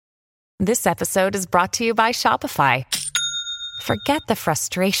This episode is brought to you by Shopify. Forget the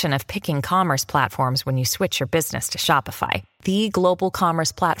frustration of picking commerce platforms when you switch your business to Shopify, the global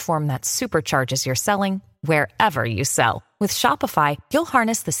commerce platform that supercharges your selling wherever you sell. With Shopify, you'll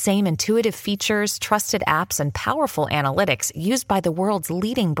harness the same intuitive features, trusted apps, and powerful analytics used by the world's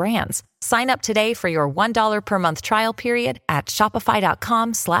leading brands. Sign up today for your $1 per month trial period at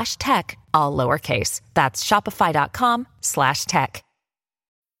shopify.com/tech, all lowercase. That's shopify.com/tech.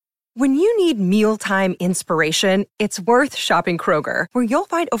 When you need mealtime inspiration, it's worth shopping Kroger, where you'll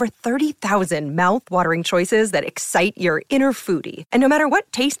find over 30,000 mouth-watering choices that excite your inner foodie. And no matter what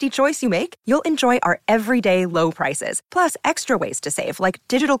tasty choice you make, you'll enjoy our everyday low prices, plus extra ways to save, like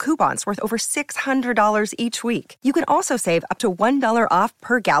digital coupons worth over $600 each week. You can also save up to $1 off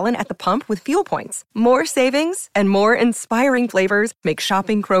per gallon at the pump with fuel points. More savings and more inspiring flavors make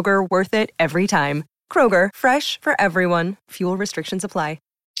shopping Kroger worth it every time. Kroger, fresh for everyone. Fuel restrictions apply.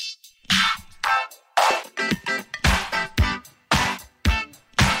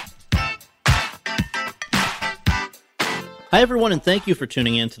 Hi, everyone, and thank you for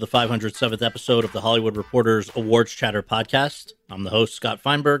tuning in to the 507th episode of the Hollywood Reporter's Awards Chatter podcast. I'm the host, Scott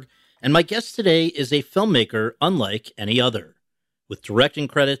Feinberg, and my guest today is a filmmaker unlike any other, with directing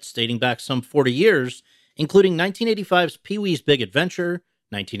credits dating back some 40 years, including 1985's Pee-wee's Big Adventure,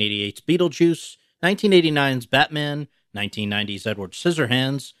 1988's Beetlejuice, 1989's Batman, 1990's Edward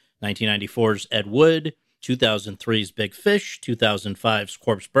Scissorhands, 1994's Ed Wood, 2003's Big Fish, 2005's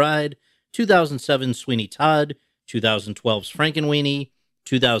Corpse Bride, 2007's Sweeney Todd, 2012's Frankenweenie,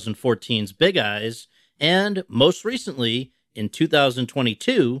 2014's Big Eyes, and most recently, in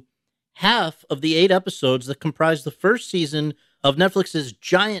 2022, half of the 8 episodes that comprise the first season of Netflix's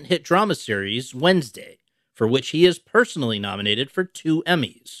giant hit drama series, Wednesday, for which he is personally nominated for 2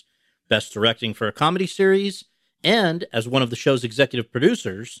 Emmys, Best Directing for a Comedy Series, and, as one of the show's executive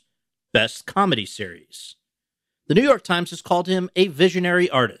producers, Best Comedy Series. The New York Times has called him a visionary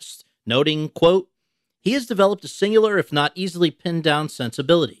artist, noting, quote, "He has developed a singular, if not easily pinned down,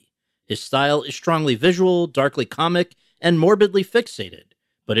 sensibility. His style is strongly visual, darkly comic, and morbidly fixated,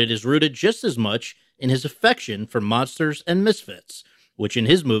 but it is rooted just as much in his affection for monsters and misfits, which in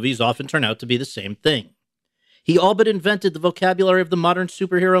his movies often turn out to be the same thing. He all but invented the vocabulary of the modern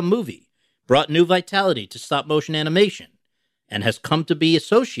superhero movie, brought new vitality to stop-motion animation, and has come to be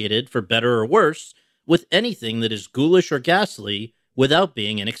associated, for better or worse, with anything that is ghoulish or ghastly without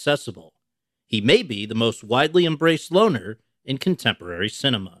being inaccessible. He may be the most widely embraced loner in contemporary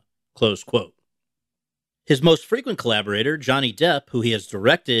cinema," close quote. His most frequent collaborator, Johnny Depp, who he has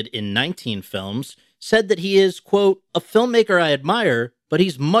directed in 19 films, said that he is, quote, "a filmmaker I admire, but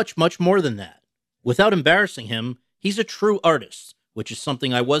he's much, much more than that. Without embarrassing him, he's a true artist, which is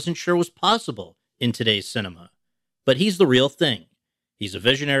something I wasn't sure was possible in today's cinema. But he's the real thing. He's a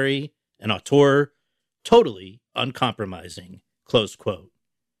visionary, an auteur, totally uncompromising," close quote.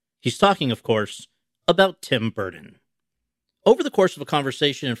 He's talking, of course, about Tim Burton. Over the course of a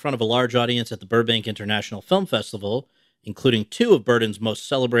conversation in front of a large audience at the Burbank International Film Festival, including 2 of Burton's most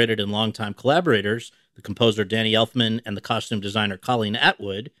celebrated and longtime collaborators, the composer Danny Elfman and the costume designer Colleen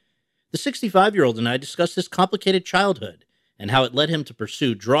Atwood, the 65-year-old and I discussed his complicated childhood and how it led him to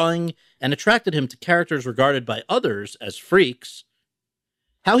pursue drawing and attracted him to characters regarded by others as freaks,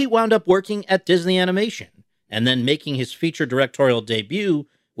 how he wound up working at Disney Animation and then making his feature directorial debut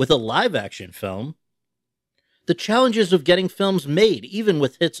with a live-action film, the challenges of getting films made, even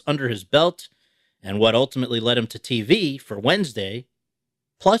with hits under his belt, and what ultimately led him to TV for Wednesday,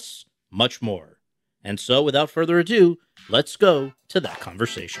 plus much more. And so, without further ado, let's go to that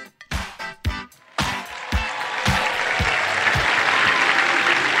conversation.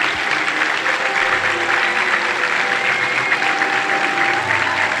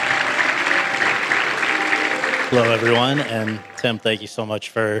 Hello, everyone, and Tim, thank you so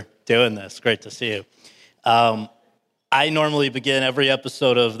much for doing this. Great to see you. I normally begin every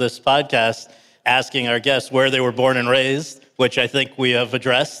episode of this podcast asking our guests where they were born and raised, which I think we have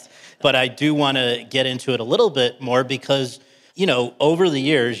addressed, but I do want to get into it a little bit more because, you know, over the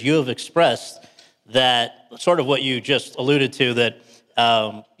years, you have expressed that sort of what you just alluded to, that,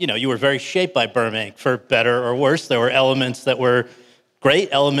 you were very shaped by Burbank, for better or worse. There were elements that were great,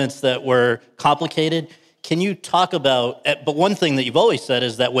 elements that were complicated. Can you talk about, but one thing that you've always said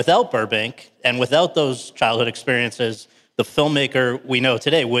is that without Burbank and without those childhood experiences, the filmmaker we know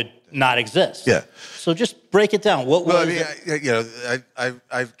today would not exist. Yeah. So just break it down. What was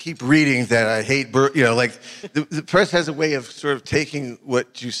I keep reading that I hate, the press has a way of sort of taking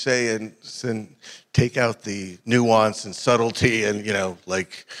what you say and take out the nuance and subtlety and,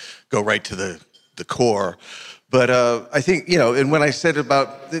 go right to the core. But I think, and when I said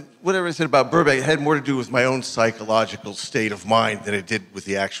whatever I said about Burbank, it had more to do with my own psychological state of mind than it did with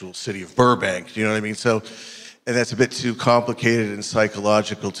the actual city of Burbank. You know what I mean? So, and that's a bit too complicated and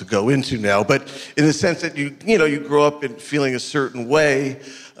psychological to go into now. But in the sense that you grow up in feeling a certain way,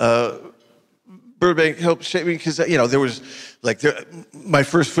 Burbank helped shape me because, there was my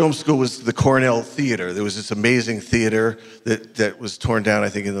first film school was the Cornell Theater. There was this amazing theater that was torn down, I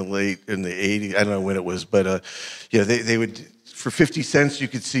think, in the 80s. I don't know when it was, but, they would, for 50 cents, you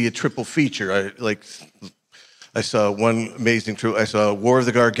could see a triple feature. I saw one amazing I saw War of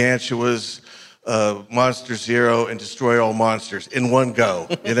the Gargantuas, Monster Zero, and Destroy All Monsters in one go,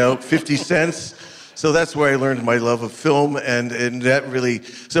 50 cents. So that's where I learned my love of film, and that really.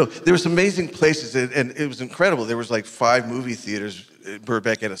 So there were some amazing places, and it was incredible. There was like 5 movie theaters in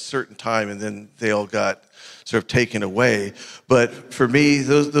Burbank at a certain time, and then they all got sort of taken away. But for me,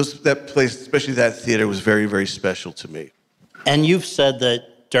 that place, especially that theater, was very, very special to me. And you've said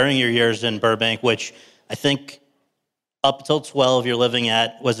that during your years in Burbank, which I think up until 12 you're living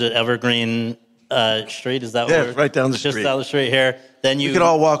at, was it Evergreen Street? Is that what? Yeah, right down the street. Just down the street here. Then you could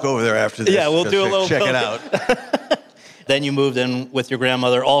all walk over there after this. Yeah, we'll do a little check it out. Then you moved in with your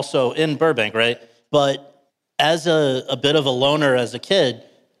grandmother, also in Burbank, right? But as a bit of a loner as a kid,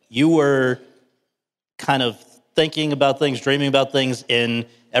 you were kind of thinking about things, dreaming about things in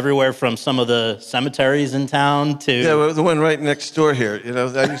everywhere from some of the cemeteries in town to... Yeah, well, the one right next door here.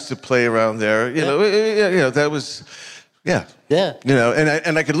 I used to play around there. That was... Yeah. Yeah.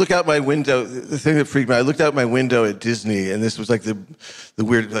 And I could look out my window. The thing that freaked me out, I looked out my window at Disney, and this was like the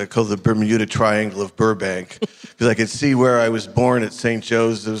weird, I call it the Bermuda Triangle of Burbank, because I could see where I was born at St.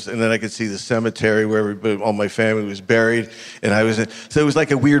 Joseph's, and then I could see the cemetery where all my family was buried, and so it was like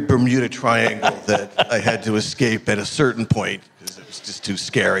a weird Bermuda Triangle that I had to escape at a certain point, because it was just too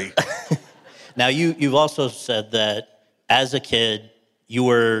scary. Now, you've also said that as a kid, you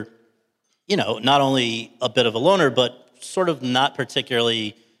were, not only a bit of a loner, but sort of not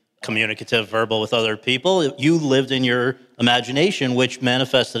particularly communicative, verbal with other people. You lived in your imagination, which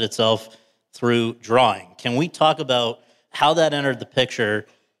manifested itself through drawing. Can we talk about how that entered the picture?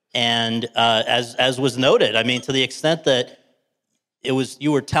 And as was noted, I mean, to the extent that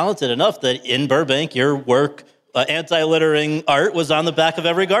you were talented enough that in Burbank, your work, anti-littering art, was on the back of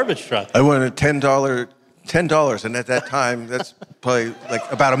every garbage truck. I wanted $10, and at that time, that's probably like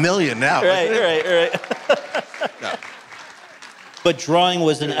about $1 million now. Right. No. But drawing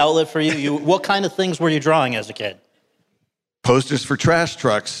was an outlet for you. What kind of things were you drawing as a kid? Posters for trash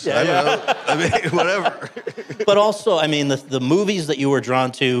trucks. I don't know. I mean, whatever. But also, I mean, the movies that you were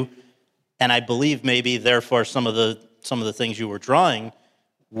drawn to, and I believe maybe therefore some of the things you were drawing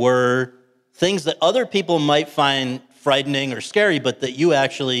were things that other people might find frightening or scary, but that you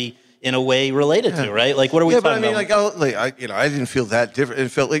actually, in a way, related to, right? Like, what are we talking about? I didn't feel that different. It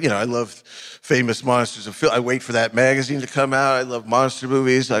felt like, I loved famous monsters. I wait for that magazine to come out. I love monster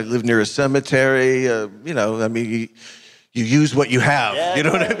movies. I live near a cemetery. You use what you have. Yeah, you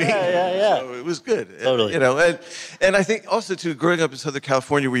know what I mean? Yeah. So it was good. Totally. And I think also, too, growing up in Southern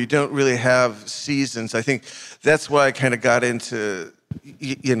California where you don't really have seasons, I think that's why I kind of got into,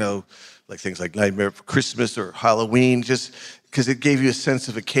 like things like Nightmare for Christmas or Halloween, just because it gave you a sense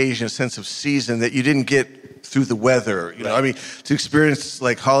of occasion, a sense of season that you didn't get through the weather. Right. I mean, to experience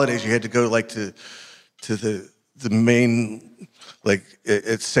like holidays, you had to go like to the main, like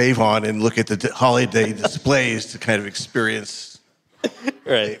at Save On and look at the holiday displays to kind of experience.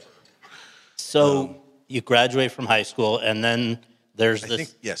 Right. So you graduate from high school, and then there's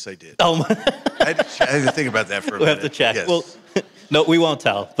this. Yes, I did. Oh, I had to think about that for a minute. We'll have to check. Yes. Well, no, we won't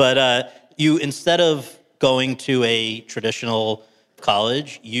tell. But you, instead of going to a traditional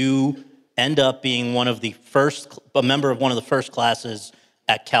college, you end up being a member of one of the first classes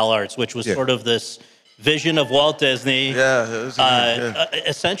at CalArts, which was sort of this vision of Walt Disney. Yeah, it was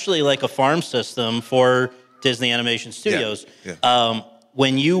essentially like a farm system for Disney Animation Studios. Yeah.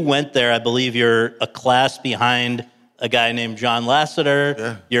 When you went there, I believe you're a class behind a guy named John Lasseter.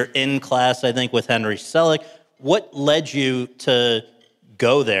 Yeah. You're in class, I think, with Henry Selick. What led you to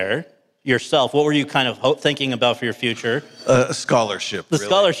go there yourself? What were you kind of thinking about for your future? A scholarship. The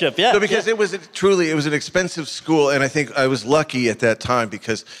scholarship, yeah. No, because it was an expensive school, and I think I was lucky at that time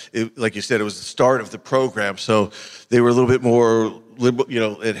because, like you said, it was the start of the program, so they were a little bit more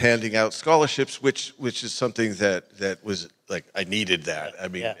liberal, at handing out scholarships, which is something that was like I needed that. I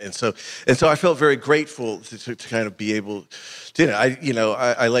mean, and so I felt very grateful to kind of be able to.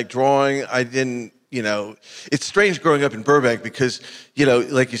 I like drawing. I didn't. it's strange growing up in Burbank because,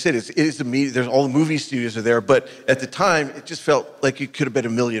 like you said, it is the media. There's all the movie studios are there, but at the time, it just felt like you could have been a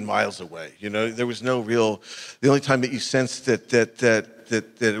million miles away. There was no real. The only time that you sensed that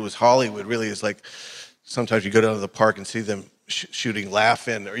it was Hollywood really is like sometimes you go down to the park and see them shooting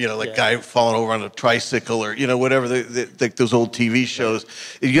Laughing, or guy falling over on a tricycle, or whatever, like those old TV shows.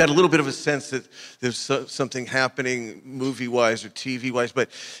 You had a little bit of a sense that there's something happening movie-wise or TV-wise, but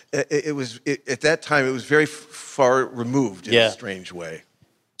at that time it was very far removed in a strange way.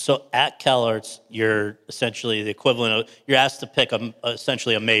 So at CalArts, you're essentially the equivalent of, you're asked to pick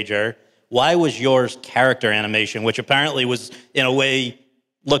essentially a major. Why was yours character animation, which apparently was in a way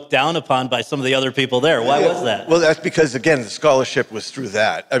looked down upon by some of the other people there? Why was that? Well, that's because, again, the scholarship was through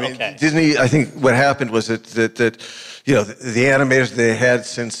that. I mean, Disney, I think what happened was that the animators they had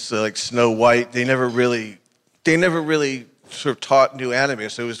since like Snow White, they never really sort of taught new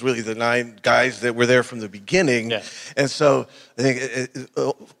animators. So it was really the 9 guys that were there from the beginning. Yeah. And so I think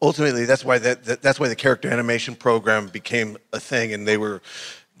ultimately that's why the character animation program became a thing, and they were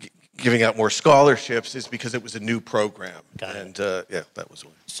giving out more scholarships, is because it was a new program. And that was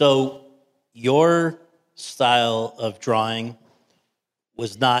one. So your style of drawing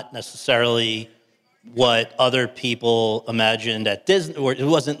was not necessarily what other people imagined at Disney, or it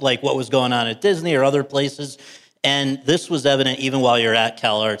wasn't like what was going on at Disney or other places. And this was evident even while you're at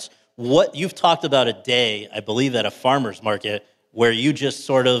CalArts. What you've talked about a day, I believe, at a farmer's market where you just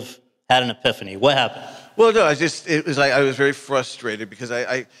sort of had an epiphany. What happened? Well, no, it was like I was very frustrated because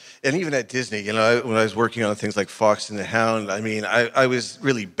and even at Disney, when I was working on things like Fox and the Hound, I mean, I was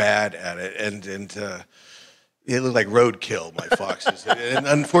really bad at it, and it looked like roadkill, my foxes. And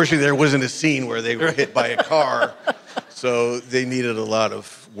unfortunately, there wasn't a scene where they were hit by a car, so they needed a lot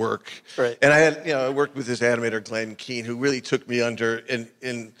of work. Right. And I worked with this animator, Glenn Keane, who really took me under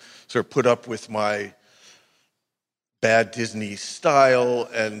and sort of put up with my bad Disney style,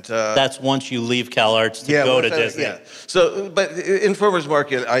 and that's once you leave CalArts to go to Disney. Yeah. So, but in Farmers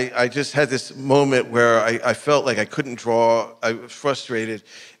Market, I just had this moment where I felt like I couldn't draw. I was frustrated,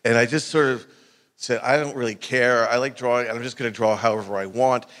 and I just sort of said, I don't really care. I like drawing, and I'm just going to draw however I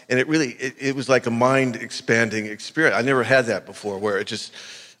want. And it was like a mind-expanding experience. I never had that before, where I just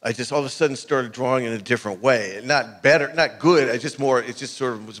all of a sudden started drawing in a different way, and not better, not good. It just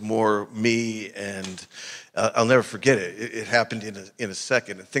sort of was more me, and I'll never forget it. It happened in a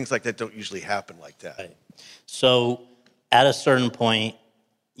second, and things like that don't usually happen like that. Right. So, at a certain point,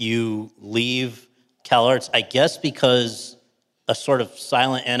 you leave CalArts, I guess because a sort of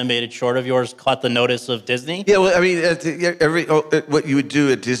silent animated short of yours caught the notice of Disney? Yeah, well, I mean, what you would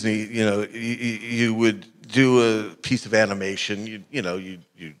do at Disney, you would do a piece of animation, you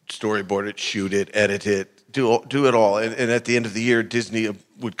storyboard it, shoot it, edit it, do it all, and at the end of the year, Disney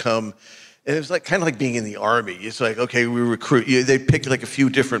would come. And it was kind of like being in the Army. It's like, okay, we recruit you. They picked like a few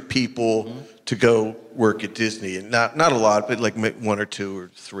different people to go work at Disney, and not a lot, but like 1 or 2 or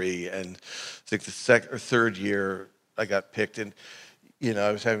 3. And I think the second or third year I got picked, and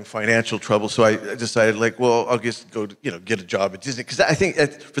I was having financial trouble, so I decided I'll just go get a job at Disney, because I think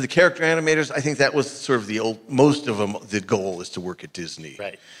for the character animators, I think that was sort of most of them, the goal is to work at Disney.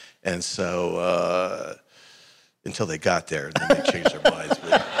 Right. And so until they got there, and then they changed their minds.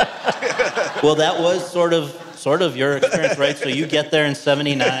 Well, that was sort of your experience, right? So you get there in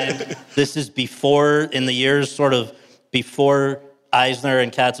 '79. This is in the years sort of before Eisner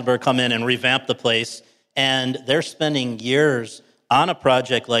and Katzenberg come in and revamp the place, and they're spending years on a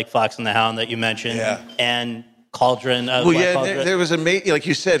project like Fox and the Hound that you mentioned, and Cauldron. Cauldron. There was like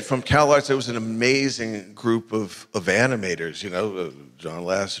you said, from CalArts, there was an amazing group of animators. John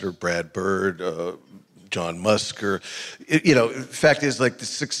Lasseter, Brad Bird, John Musker. The fact is, the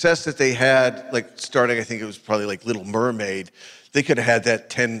success that they had, starting, I think it was probably Little Mermaid, they could have had that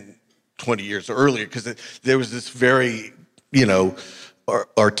 10, 20 years earlier, because there was this very,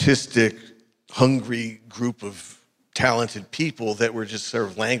 artistic, hungry group of talented people that were just sort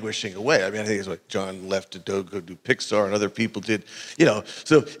of languishing away. I mean, I think it's John left to go do Pixar, and other people did,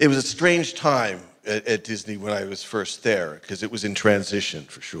 So it was a strange time at Disney when I was first there, because it was in transition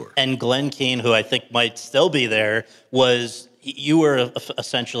for sure. And Glenn Keane, who I think might still be there, you were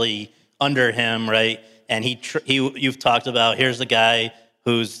essentially under him, right? And you've talked about, here's the guy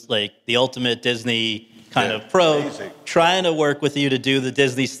who's the ultimate Disney kind of pro, amazing, trying to work with you to do the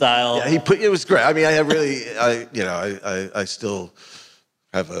Disney style. Yeah, it was great. I mean, I still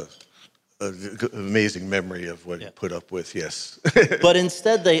have an amazing memory of what he put up with, yes. But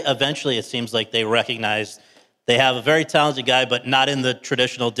instead, it seems like they recognized they have a very talented guy, but not in the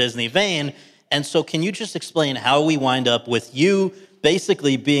traditional Disney vein. And so can you just explain how we wind up with you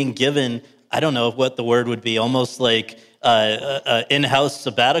basically being given I don't know what the word would be, almost like in-house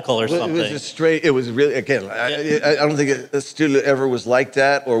sabbatical or something. It was it was really, again, I don't think a studio ever was like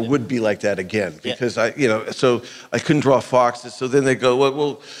that or would be like that again, because so I couldn't draw foxes. So then they go,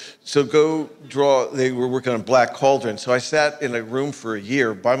 well, so go draw, they were working on Black Cauldron. So I sat in a room for a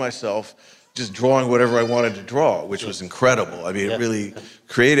year by myself, just drawing whatever I wanted to draw, which was incredible. I mean, really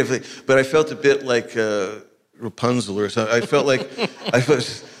creatively, but I felt a bit like Rapunzel or something. I felt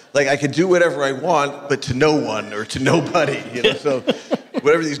like I could do whatever I want, but to no one or to nobody, So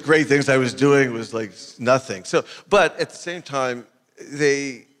whatever these great things I was doing was like nothing. So, but at the same time,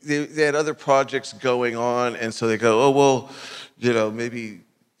 they had other projects going on, and so they go, oh well, maybe.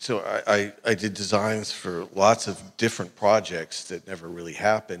 So I did designs for lots of different projects that never really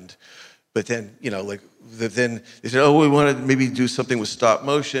happened. But then, then they said, oh, we want to maybe do something with stop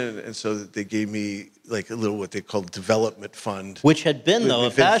motion. And so they gave me like a little, what they called development fund. Which had been, though,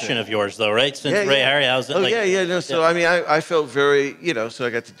 a passion of yours, though, right? Since Ray Harryhausen. So, I mean, I felt very, so I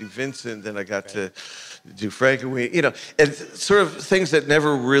got to do Vincent, then I got to do Frankenweenie, and sort of things that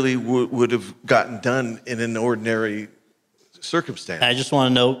never really would have gotten done in an ordinary circumstance. I just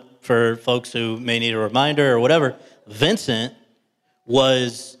want to note for folks who may need a reminder or whatever, Vincent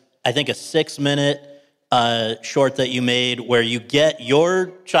was, I think, a 6-minute short that you made where you get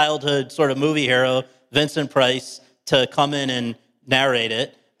your childhood sort of movie hero, Vincent Price, to come in and narrate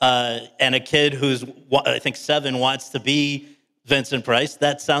it, and a kid who's, I think, 7 wants to be Vincent Price.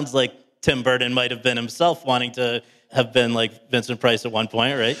 That sounds like Tim Burton might have been himself wanting to have been like Vincent Price at one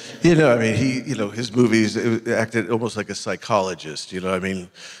point, right? I mean, he, his movies acted almost like a psychologist, I mean,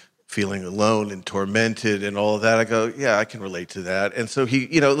 feeling alone and tormented and all of that. I go, yeah, I can relate to that. And so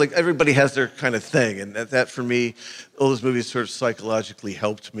he, like everybody has their kind of thing. And that for me, all those movies sort of psychologically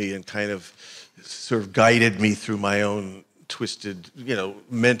helped me and kind of sort of guided me through my own twisted,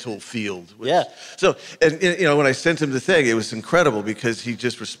 mental field. So, and when I sent him the thing, it was incredible because he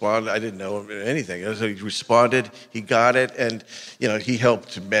just responded. I didn't know anything. So he responded, he got it, and, he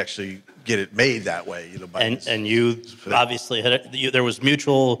helped to actually get it made that way, And you obviously there was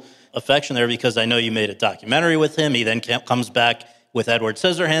mutual affection there because I know you made a documentary with him. He then comes back with Edward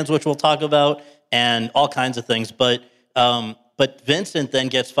Scissorhands, which we'll talk about, and all kinds of things. But Vincent then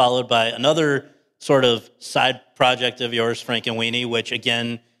gets followed by another sort of side project of yours, Frankenweenie, which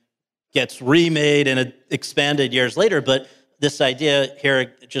again gets remade and expanded years later. But this idea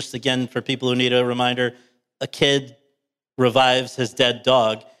here, just again for people who need a reminder, a kid revives his dead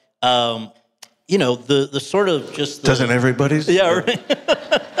dog. The sort of just... Doesn't everybody's? Yeah, right.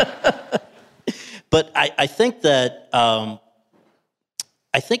 But I think that, I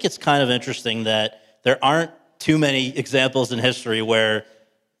think it's kind of interesting that there aren't too many examples in history where,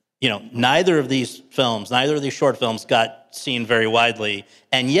 neither of these short films got seen very widely,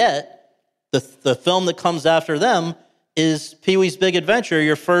 and yet the film that comes after them is Pee-wee's Big Adventure,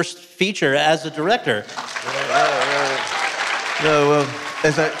 your first feature as a director. No, well,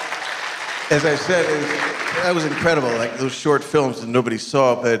 as I said, that was incredible. Like those short films that nobody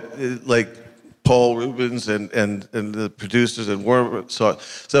saw, but like Paul Rubens and the producers and Warner saw it.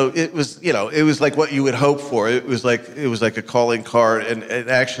 So it was, it was like what you would hope for. It was like a calling card, and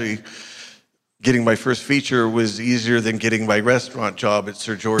actually getting my first feature was easier than getting my restaurant job at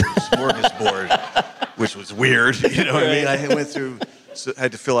Sir George's Smorgasbord, which was weird. You know what I mean? I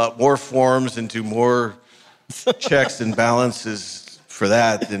had to fill out more forms and do more checks and balances for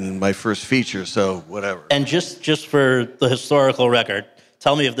that than my first feature, so whatever. And just for the historical record,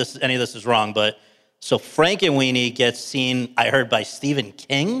 tell me if any of this is wrong, but so Frankenweenie gets seen, I heard, by Stephen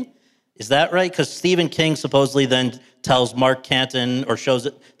King. Is that right? Because Stephen King supposedly then tells Mark Canton,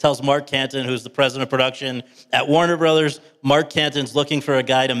 tells Mark Canton, who's the president of production at Warner Brothers, Mark Canton's looking for a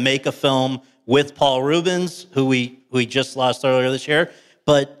guy to make a film with Paul Rubens, who we just lost earlier this year.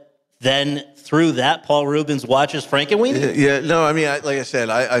 But then through that, Paul Rubens watches Frankenweenie? Yeah, no, I mean, like I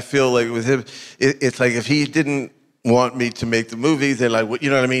said, I feel like with him, it's like if he didn't want me to make the movie, then I would, you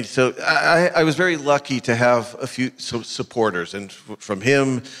know what I mean? So I was very lucky to have a few supporters, and from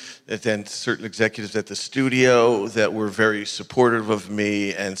him, and then certain executives at the studio that were very supportive of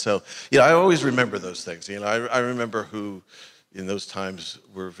me. And so, I always remember those things. I remember who in those times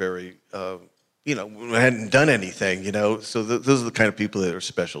were very, hadn't done anything, so those are the kind of people that are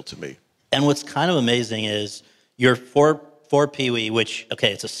special to me. And what's kind of amazing is you're for Pee-wee, which,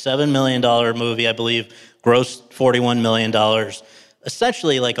 okay, it's a $7 million movie, I believe, grossed $41 million,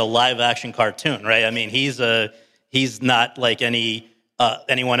 essentially like a live-action cartoon, right? I mean, he's not like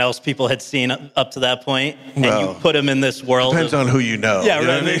anyone else people had seen up to that point, and you put him in this world. Depends on who you know. Yeah,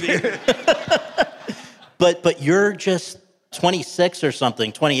 right. Maybe. But you're just 26 or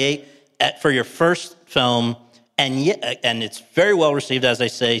something, 28, for your first film, and it's very well received, as I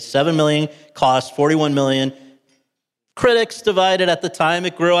say. $7 million cost, $41 million. Critics divided at the time.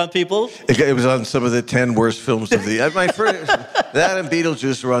 It grew on people. It was on some of the 10 worst films of the year. That and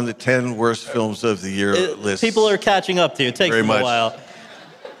Beetlejuice were on the 10 worst films of the year list. People are catching up to you. It takes them a while.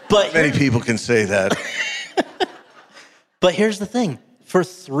 But many people can say that. But here's the thing. For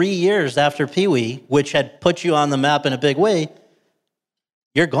 3 years after Pee-wee, which had put you on the map in a big way,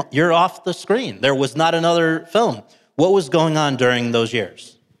 you're off the screen. There was not another film. What was going on during those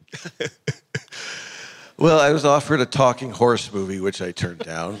years? Well, I was offered a talking horse movie, which I turned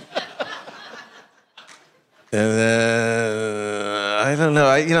down. And then, I don't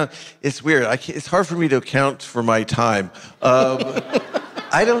know. It's weird. It's hard for me to account for my time.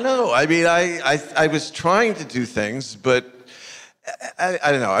 I don't know. I mean, I was trying to do things, but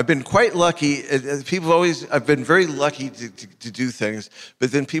I don't know. I've been quite lucky. I've been very lucky to do things,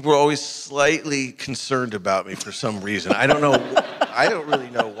 but then people are always slightly concerned about me for some reason. I don't know. I don't really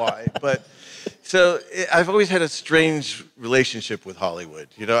know why, but so I've always had a strange relationship with Hollywood.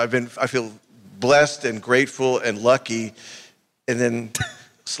 I feel blessed and grateful and lucky, and then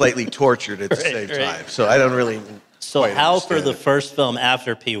slightly tortured at the same time. So I don't really. So how, for the first film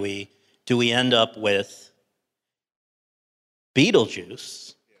after Pee-wee, do we end up with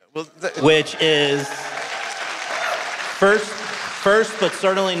Beetlejuice, which is first, but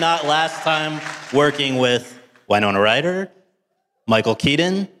certainly not last time working with Winona Ryder, Michael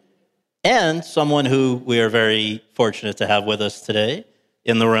Keaton, and someone who we are very fortunate to have with us today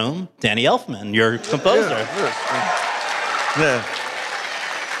in the room, Danny Elfman, your composer. Yeah.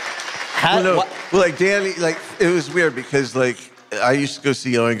 Danny, it was weird because, I used to go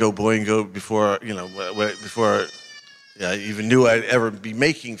see Oingo Boingo before I even knew I'd ever be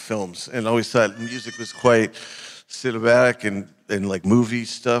making films, and always thought music was quite cinematic and like movie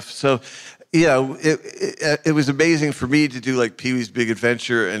stuff. So, it was amazing for me to do Pee-wee's Big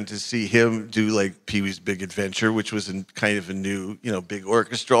Adventure and to see him do Pee-wee's Big Adventure, which was kind of a new, big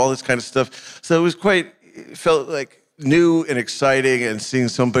orchestra, all this kind of stuff. So it felt new and exciting, and seeing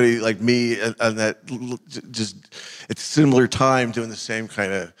somebody like me on that just at a similar time doing with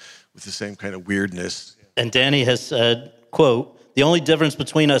the same kind of weirdness. And Danny has said, quote, "The only difference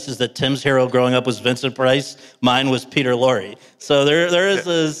between us is that Tim's hero growing up was Vincent Price. Mine was Peter Lorre." So there is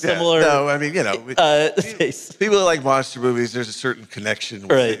a similar. No, I mean, people that like monster movies, there's a certain connection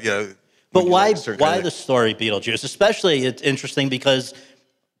with it, But why the story Beetlejuice? Especially, it's interesting because,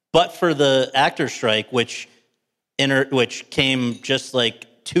 but for the actor strike, which came just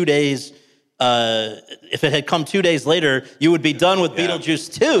 2 days. If it had come 2 days later, you would be done with Beetlejuice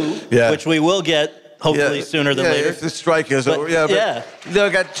 2, which we will get hopefully sooner than later. If the strike is over, I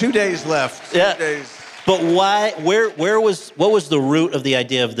got 2 days left. 2 days. But why? What was the root of the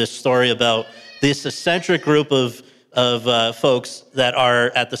idea of this story about this eccentric group of folks that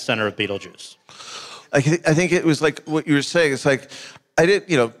are at the center of Beetlejuice? I think it was like what you were saying. It's I did,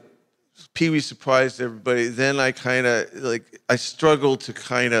 Pee-wee surprised everybody. Then I I struggled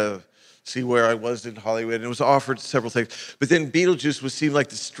to see where I was in Hollywood, and it was offered several things. But then Beetlejuice seemed like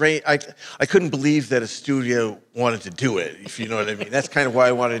the strange. I couldn't believe that a studio wanted to do it, if you know what I mean. That's kind of why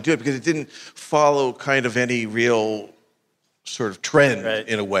I wanted to do it, because it didn't follow any real sort of trend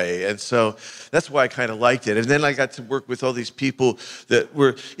in a way. And so that's why I kind of liked it. And then I got to work with all these people that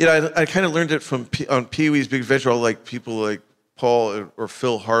were, I kind of learned it on Pee-wee's Big Adventure, all people like Paul or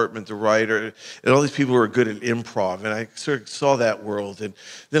Phil Hartman, the writer, and all these people who are good at improv. And I sort of saw that world. And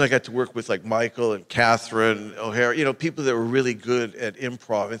then I got to work with Michael and Catherine O'Hara, people that were really good at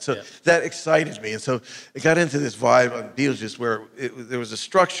improv. And so that excited me. And so it got into this vibe on Beetlejuice where there was a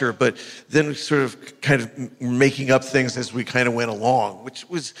structure, but then we sort of kind of making up things as we kind of went along, which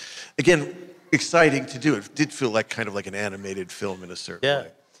was, again, exciting to do. It did feel like an animated film in a certain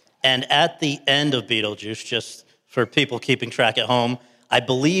way. And at the end of Beetlejuice, just for people keeping track at home, I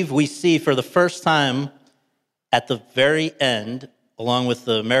believe we see for the first time at the very end, along with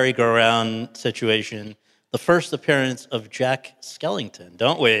the merry-go-round situation, the first appearance of Jack Skellington,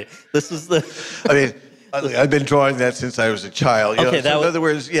 don't we? This is the... I've been drawing that since I was a child. Okay, in other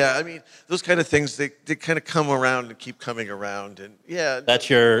words, those kind of things, they kind of come around and keep coming around, and That's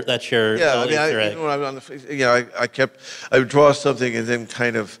your Easter egg. When I was on the, I would draw something and then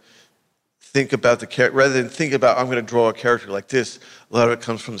kind of think about the character, rather than think about, I'm going to draw a character like this. A lot of it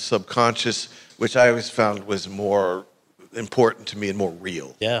comes from the subconscious, which I always found was more important to me and more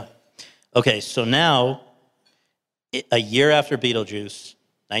real. Yeah. Okay, so now, a year after Beetlejuice,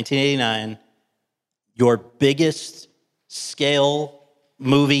 1989, your biggest scale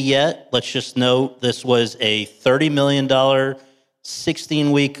movie yet. Let's just note this was a $30 million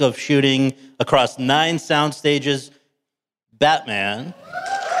 16 week of shooting across 9 sound stages, Batman.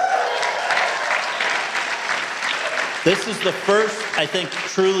 This is the first, I think,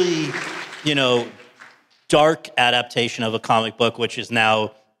 truly, dark adaptation of a comic book, which is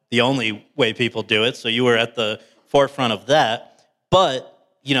now the only way people do it. So you were at the forefront of that. But,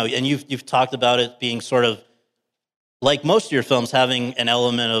 and you've talked about it being sort of like most of your films, having an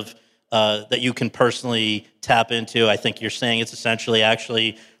element of that you can personally tap into. I think you're saying it's essentially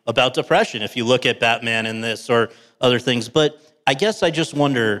actually about depression if you look at Batman in this or other things. But I guess I just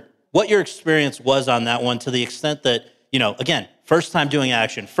wonder what your experience was on that one, to the extent that, again, first time doing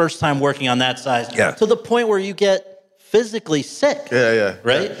action, first time working on that size, to the point where you get physically sick. Yeah.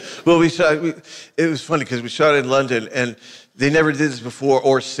 Right? Yeah. Well, it was funny because we shot in London, and they never did this before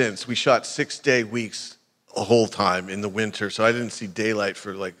or since. We shot 6-day weeks a whole time in the winter, so I didn't see daylight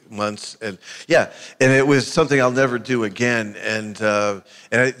for like months, and it was something I'll never do again, and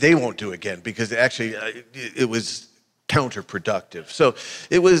they won't do again because actually it was counterproductive. So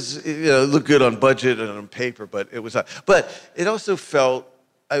it was, it looked good on budget and on paper, but it also felt,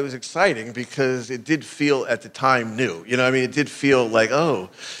 it was exciting because it did feel at the time new. It did feel like,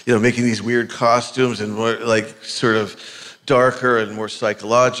 making these weird costumes and more like sort of darker and more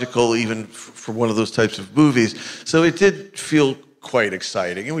psychological, even for one of those types of movies. So it did feel quite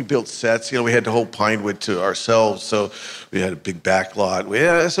exciting. And we built sets. We had the whole Pinewood to ourselves, so we had a big back lot.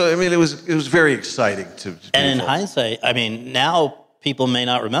 It was very exciting to And in hindsight, now people may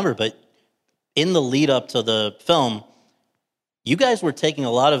not remember, but in the lead up to the film, you guys were taking a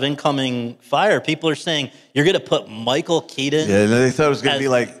lot of incoming fire. People are saying, you're going to put Michael Keaton. Yeah, they thought it was going to be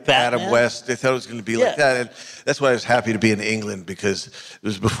like Batman? Adam West. They thought it was going to be like that. And that's why I was happy to be in England, because it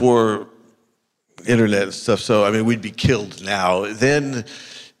was before internet and stuff. So, we'd be killed now. Then,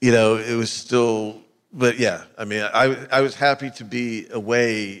 it was still, but yeah, I was happy to be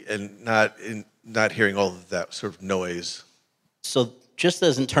away and not hearing all of that sort of noise. So just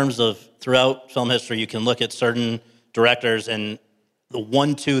as in terms of throughout film history, you can look at certain directors and the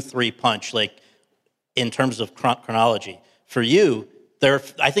 1, 2, 3 punch, like in terms of chronology. For you,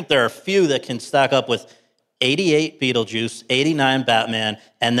 I think there are a few that can stack up with 88 Beetlejuice, 89 Batman,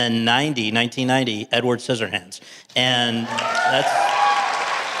 and then 1990 Edward Scissorhands. And that's...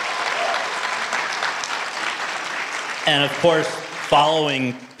 And of course,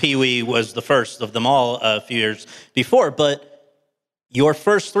 following Pee-wee was the first of them all a few years before. But your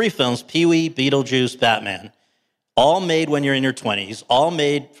first 3 films, Pee-wee, Beetlejuice, Batman, all made when you're in your 20s, all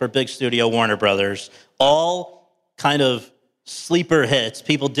made for big studio Warner Brothers, all kind of sleeper hits.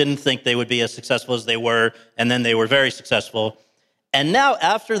 People didn't think they would be as successful as they were, and then they were very successful. And now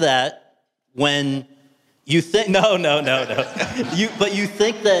after that, when you think, no. But you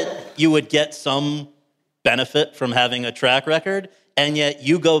think that you would get some benefit from having a track record, and yet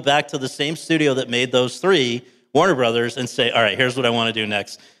you go back to the same studio that made those 3, Warner Brothers, and say, all right, here's what I want to do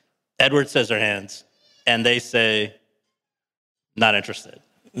next. Edward Scissorhands. And they say, not interested.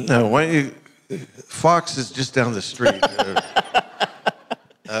 No, why don't you... Fox is just down the street.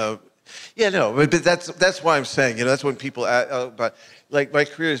 But that's why I'm saying, that's when people but like my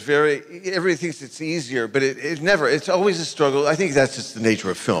career is everybody thinks it's easier, but it's always a struggle. I think that's just the nature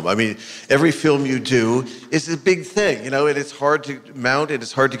of film. Every film you do is a big thing, and it's hard to mount it,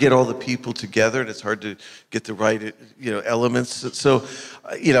 it's hard to get all the people together, and it's hard to get the right, elements. So,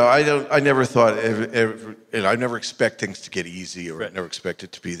 I never thought, I never expect things to get easy, or I never expect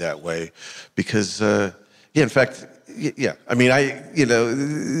it to be that way, because, in fact, in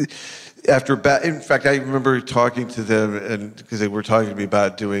fact, I remember talking to them, and because they were talking to me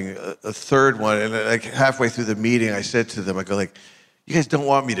about doing a third one, and like halfway through the meeting, I said to them, I go like, "You guys don't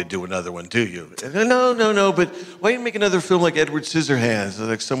want me to do another one, do you?" And they're, no, but why don't you make another film like Edward Scissorhands,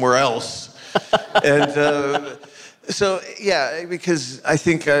 like somewhere else? And so, because I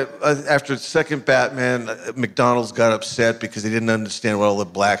think after the second Batman, McDonald's got upset because they didn't understand what all the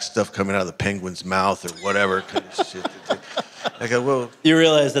black stuff coming out of the penguin's mouth or whatever. I go, well... You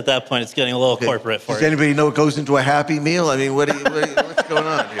realize at that point it's getting a little corporate for you. Does anybody know what goes into a Happy Meal? What's going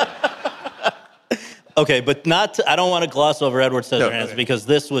on here? Okay, but I don't want to gloss over Edward Scissorhands because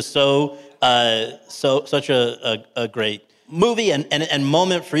this was such a great movie and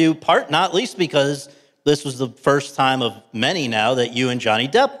moment for you, not least because this was the first time of many now that you and Johnny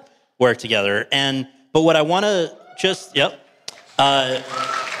Depp worked together. But what I want to just...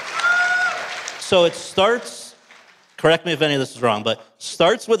 So it starts... Correct me if any of this is wrong, but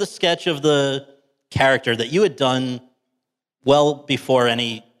starts with a sketch of the character that you had done well before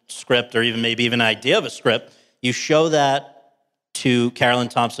any script or maybe even an idea of a script. You show that to Carolyn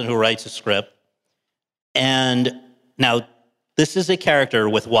Thompson, who writes a script. And now This is a character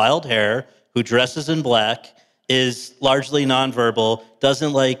with wild hair who dresses in black, is largely nonverbal,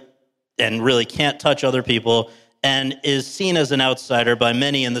 doesn't like and really can't touch other people, and is seen as an outsider by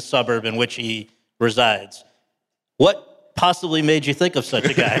many in the suburb in which he resides. What possibly made you think of such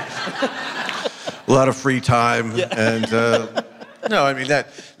a guy? A lot of free time, and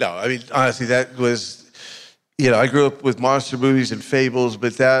honestly, that was, I grew up with monster movies and fables,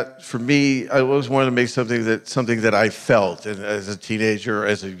 but that for me, I always wanted to make something that I felt, and as a teenager,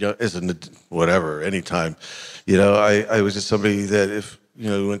 whatever, anytime, I was just somebody that if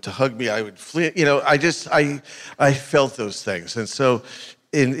went to hug me, I would flee. I felt those things, and so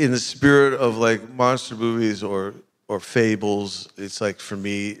in the spirit of like monster movies or fables, it's like for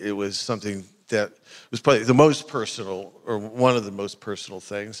me, it was something that was probably the most personal, or one of the most personal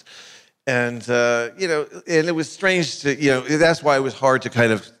things. And, and it was strange to, that's why it was hard to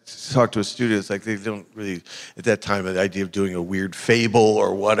kind of talk to a studio. It's like they don't really, at that time, the idea of doing a weird fable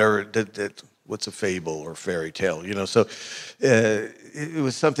or whatever, what's a fable or fairy tale, So it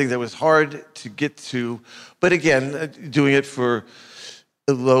was something that was hard to get to. But again, doing it for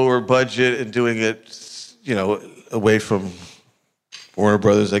a lower budget and doing it, away from Warner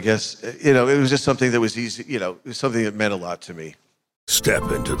Brothers, I guess, it was just something that was easy, it was something that meant a lot to me.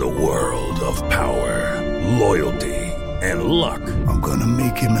 Step into the world of power, loyalty, and luck. I'm gonna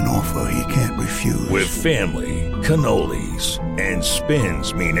make him an offer he can't refuse. With family, cannolis, and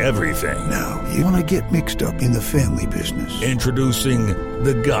spins mean everything. Now, you wanna get mixed up in the family business. Introducing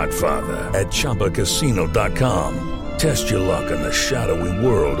The Godfather at ChumbaCasino.com. Test your luck in the shadowy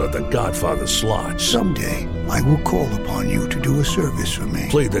world of The Godfather slot. Someday, I will call upon you to do a service for me.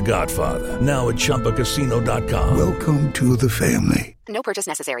 Play The Godfather, now at ChumbaCasino.com. Welcome to the family. No purchase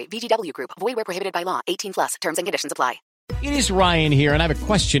necessary. VGW Group. Void where prohibited by law. 18+. Terms and conditions apply. It is Ryan here, and I have a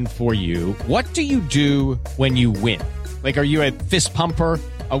question for you. What do you do when you win? Like, are you a fist pumper,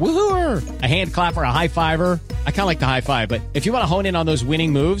 a woo-hooer, a hand clapper, a high-fiver? I kind of like the high-five, but if you want to hone in on those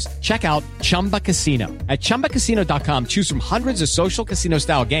winning moves, check out Chumba Casino. At ChumbaCasino.com, choose from hundreds of social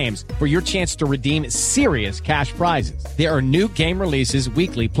casino-style games for your chance to redeem serious cash prizes. There are new game releases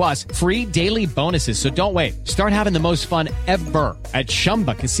weekly, plus free daily bonuses, so don't wait. Start having the most fun ever at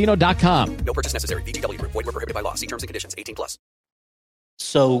ChumbaCasino.com. No purchase necessary. VGW Group. Void where prohibited by law. See terms and conditions. 18+.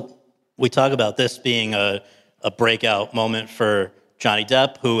 So we talk about this being a breakout moment for Johnny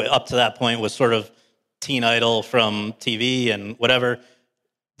Depp, who up to that point was sort of teen idol from TV and whatever.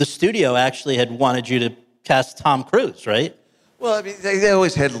 The studio actually had wanted you to cast Tom Cruise, right? Well, I mean, they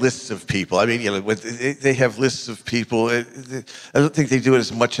always had lists of people. I mean, they have lists of people. I don't think they do it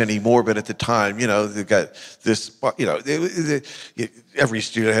as much anymore, but at the time, they got this, every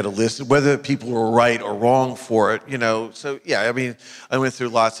studio had a list, whether people were right or wrong for it, So, yeah, I mean, I went through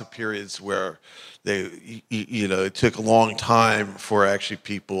lots of periods where it took a long time for actually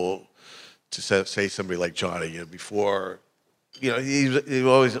people to say somebody like Johnny, before, he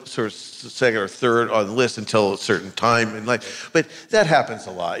always sort of second or third on the list until a certain time. But that happens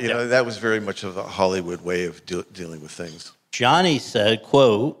a lot. That was very much of a Hollywood way of dealing with things. Johnny said,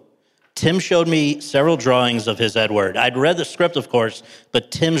 quote, Tim showed me several drawings of his Edward. I'd read the script, of course,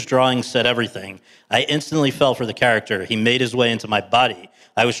 but Tim's drawings said everything. I instantly fell for the character. He made his way into my body.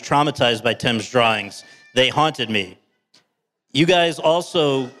 I was traumatized by Tim's drawings. They haunted me. You guys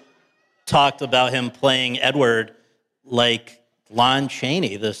also talked about him playing Edward like Lon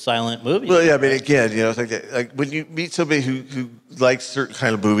Chaney, the silent movie. Well, yeah, I mean, again, it's like when you meet somebody who likes certain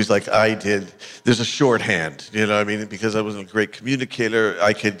kind of movies like I did, there's a shorthand, because I wasn't a great communicator.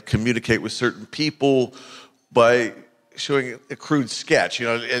 I could communicate with certain people by showing a crude sketch,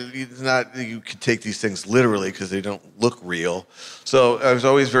 and it's not that you can take these things literally because they don't look real. So I was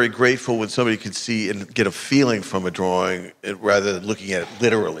always very grateful when somebody could see and get a feeling from a drawing rather than looking at it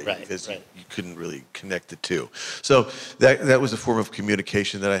literally, because you couldn't really connect the two. So that was a form of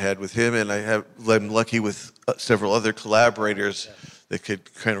communication that I had with him, and I'm lucky with several other collaborators that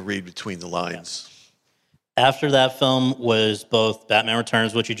could kind of read between the lines. After that film was both Batman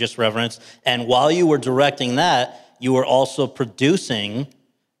Returns, which you just referenced, and while you were directing that, you were also producing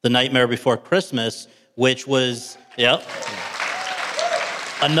The Nightmare Before Christmas, which was,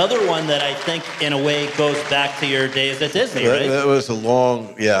 another one that I think, in a way, goes back to your days at Disney, right? That was a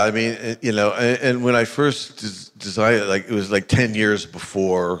long, I mean, and when I first designed it, it was 10 years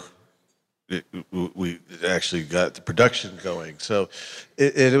before we actually got the production going. So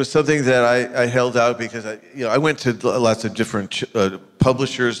it was something that I held out because I went to lots of different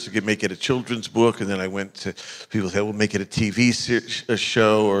publishers to make it a children's book, and then I went to people who said, "We'll make it a TV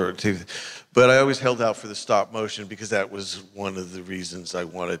show or TV." But I always held out for the stop motion because that was one of the reasons I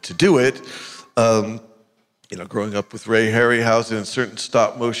wanted to do it. growing up with Ray Harryhausen and certain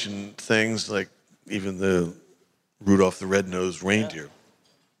stop motion things, like even the Rudolph the Red-Nosed Reindeer.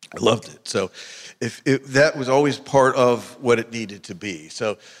 I loved it. So that was always part of what it needed to be.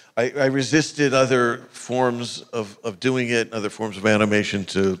 So I resisted other forms of doing it, other forms of animation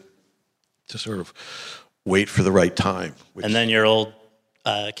to sort of wait for the right time. And then your old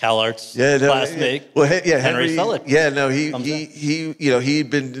CalArts classmate, Henry Selick. Yeah, no, he'd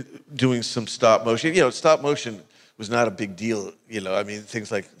been doing some stop motion. Stop motion was not a big deal. I mean,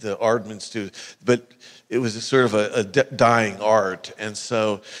 things like the Aardman Studio, but it was a sort of a dying art, and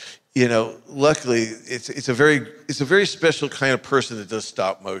so. Luckily, it's a very special kind of person that does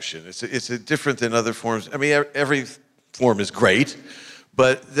stop motion. It's different than other forms. I mean, every form is great,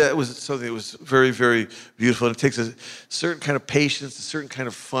 but that was something that was very, very beautiful. And it takes a certain kind of patience, a certain kind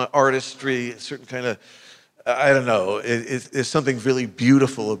of fun, artistry, a certain kind of, I don't know, there's something really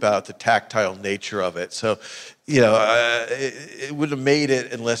beautiful about the tactile nature of it. So, it wouldn't have made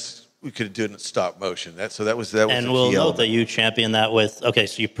it unless we could do it in stop motion. That was. And we'll note that you championed that with. Okay,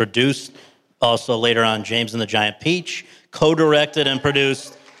 so you produced also later on James and the Giant Peach, co-directed and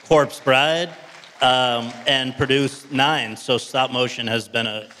produced Corpse Bride, and produced Nine. So stop motion has been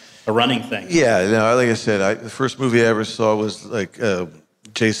a running thing. Yeah, no, like I said, the first movie I ever saw was like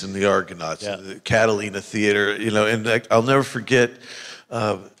Jason the Argonauts, the Catalina Theater. And I'll never forget.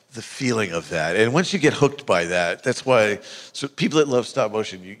 The feeling of that, and once you get hooked by that, that's why people that love stop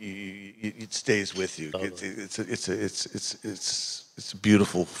motion, it stays with you. Totally. It's a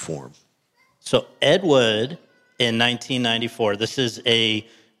beautiful form. So Ed Wood in 1994. This is a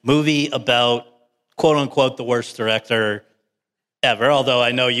movie about quote unquote the worst director ever. Although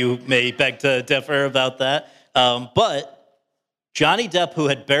I know you may beg to differ about that, but Johnny Depp, who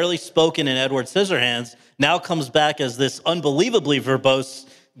had barely spoken in Edward Scissorhands, now comes back as this unbelievably verbose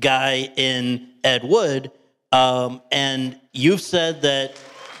guy in Ed Wood, and you've said that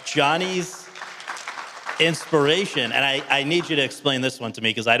Johnny's inspiration, and I need you to explain this one to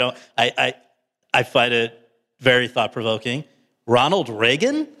me because I find it very thought-provoking. Ronald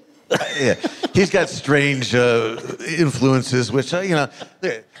Reagan? Yeah, he's got strange influences, which,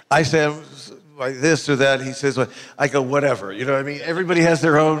 I say I'm like this or that, he says, I go, whatever, I mean, everybody has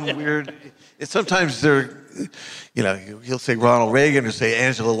their own weird, sometimes they're, he'll say Ronald Reagan or say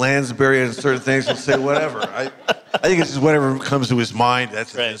Angela Lansbury and certain things. He'll say whatever. I think it's just whatever comes to his mind.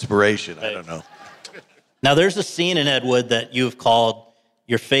 That's an inspiration. Right. I don't know. Now, there's a scene in Ed Wood that you've called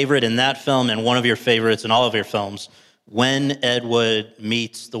your favorite in that film and one of your favorites in all of your films, when Ed Wood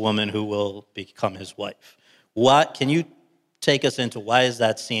meets the woman who will become his wife. Can you take us into why is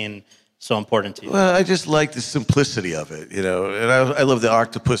that scene so important to you? Well, I just like the simplicity of it, and I love the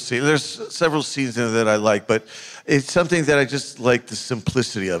octopus scene. There's several scenes in it that I like, but it's something that I just like the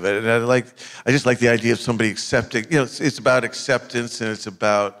simplicity of it, and I just like the idea of somebody accepting. It's about acceptance and it's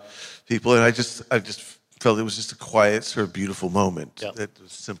about people, and I just felt it was just a quiet, sort of beautiful moment that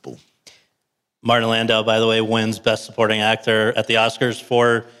was simple. Martin Landau, by the way, wins Best Supporting Actor at the Oscars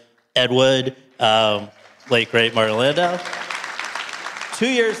for Ed Wood. Late great Martin Landau. 2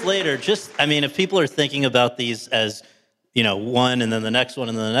 years later, if people are thinking about these as, one and then the next one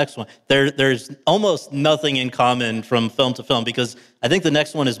and then the next one, there's almost nothing in common from film to film because I think the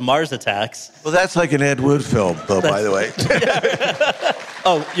next one is Mars Attacks. Well, that's like an Ed Wood film, though, by the way.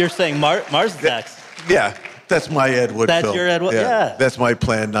 Oh, you're saying Mars Attacks? Yeah, that's my Ed Wood film. That's your Ed Wood, yeah. That's my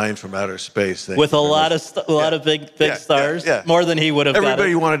Plan 9 from outer space. With a lot of big stars, more than he would have.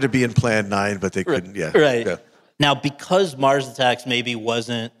 Everybody wanted to be in Plan 9, but they couldn't, Right. Yeah. Now, because Mars Attacks maybe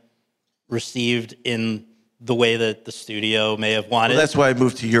wasn't received in the way that the studio may have wanted. Well, that's why I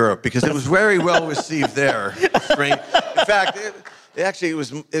moved to Europe, because it was very well received there. In fact, it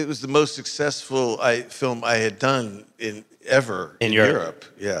was the most successful film I had done ever in Europe.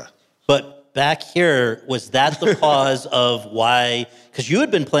 Yeah. But back here, was that the cause of why? Because you had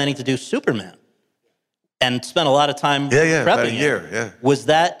been planning to do Superman and spent a lot of time prepping about a year. Yeah. Was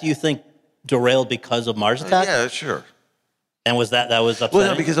that, do you think, derailed because of Mars Attacks? Yeah, sure. And was that was upsetting?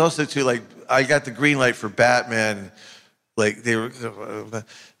 Well, no, because also too, I got the green light for Batman. I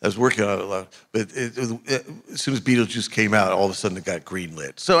was working on it a lot, but as soon as Beetlejuice came out, all of a sudden it got green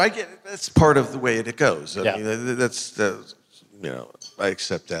lit. So I get that's part of the way it goes. I mean, that's I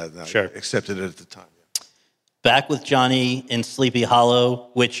accept that. And I accepted it at the time. Back with Johnny in Sleepy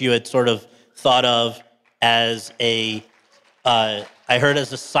Hollow, which you had sort of thought of as I heard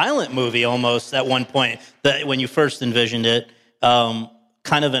as a silent movie almost at one point, that when you first envisioned it,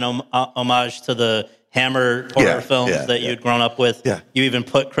 kind of an homage to the Hammer horror films that you'd grown up with. Yeah. You even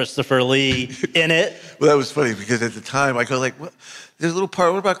put Christopher Lee in it. Well, that was funny because at the time I go what? There's a little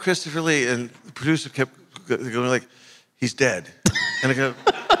part, what about Christopher Lee? And the producer kept going like, he's dead. And I go,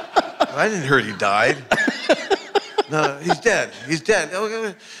 I didn't hear he died. No, he's dead. He's dead.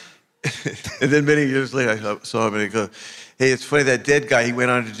 And then many years later, I saw him and he goes, hey, it's funny, that dead guy, he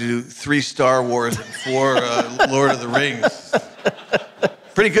went on to do 3 Star Wars and 4 Lord of the Rings.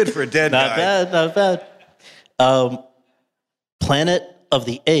 Pretty good for a dead guy. Not bad. Planet of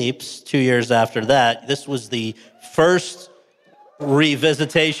the Apes, 2 years after that. This was the first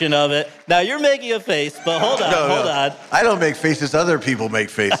revisitation of it. Now, you're making a face, but hold on. I don't make faces. Other people make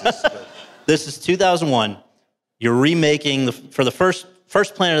faces. This is 2001. You're remaking, for the first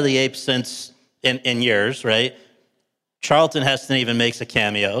Planet of the Apes since in years, right? Charlton Heston even makes a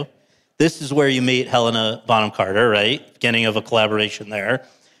cameo. This is where you meet Helena Bonham Carter, right? Beginning of a collaboration there.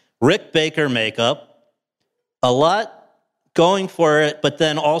 Rick Baker makeup. A lot going for it, but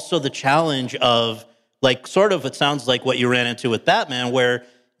then also the challenge of, like, sort of, it sounds like what you ran into with Batman, where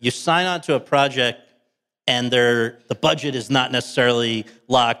you sign on to a project and the budget is not necessarily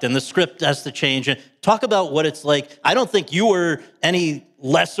locked and the script has to change. And talk about what it's like. I don't think you were any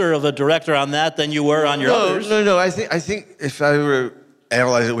lesser of a director on that than you were on your others. No. I think if I were to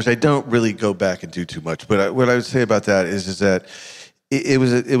analyze it, which I don't really go back and do too much, but what I would say about that is that it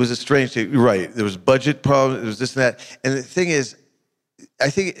was a strange thing. You're right. There was budget problems. There was this and that. And the thing is, I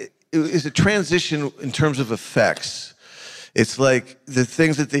think it was a transition in terms of effects. It's like the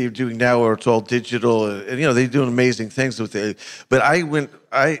things that they're doing now, where it's all digital, and they're doing amazing things with it. But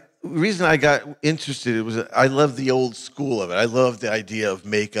the reason I got interested was I love the old school of it. I love the idea of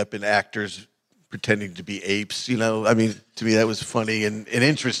makeup and actors pretending to be apes. I mean, to me that was funny and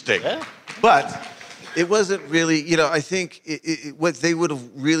interesting. Yeah. But it wasn't really, I think what they would have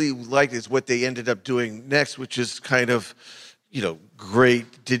really liked is what they ended up doing next, which is kind of,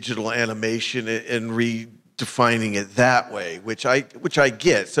 great digital animation and redefining it that way, which I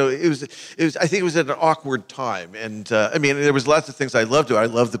get. So it was. I think it was at an awkward time, and I mean, there was lots of things I loved. I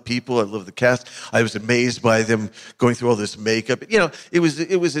loved the people. I loved the cast. I was amazed by them going through all this makeup. It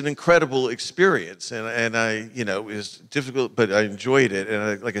was an incredible experience, and I, it was difficult, but I enjoyed it.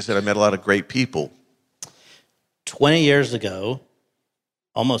 And like I said, I met a lot of great people. 20 years ago,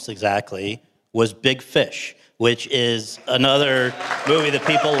 almost exactly, was Big Fish, which is another movie that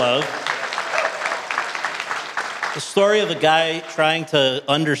people love. The story of a guy trying to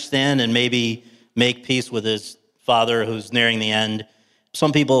understand and maybe make peace with his father who's nearing the end.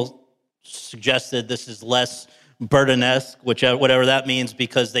 Some people suggested this is less Burton-esque, whatever that means,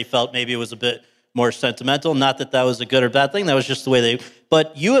 because they felt maybe it was a bit more sentimental. Not that that was a good or bad thing. That was just the way they...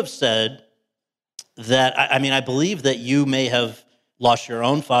 But you have said that, I mean, I believe that you may have lost your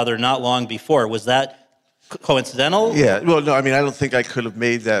own father not long before. Was that coincidental? Yeah. Well, no, I mean, I don't think I could have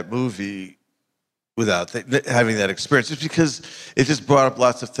made that movie without having that experience. Just because it just brought up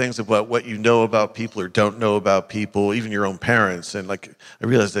lots of things about what you know about people or don't know about people, even your own parents. And like, I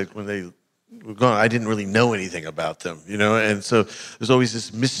realized that when they were gone, I didn't really know anything about them, and so there's always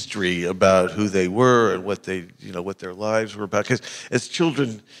this mystery about who they were and what they, what their lives were about. Because as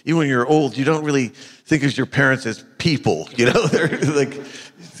children, even when you're old, you don't really think of your parents as people, they're like,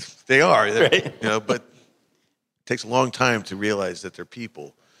 they are, right. But it takes a long time to realize that they're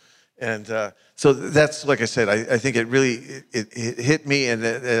people. And so that's, like I said, I think it really it hit me, and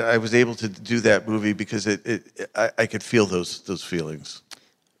I was able to do that movie because I could feel those feelings.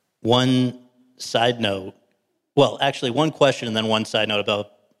 One side note, well, actually one question and then one side note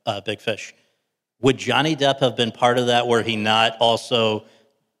about Big Fish. Would Johnny Depp have been part of that? Were he not also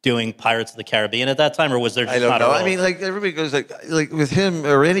doing Pirates of the Caribbean at that time, or was there just not a role? I mean, like everybody goes like with him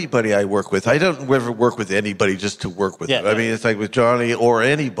or anybody I work with. I don't ever work with anybody just to work with them. I mean, it's like with Johnny or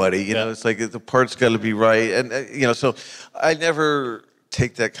anybody. It's like the part's got to be right, and so I never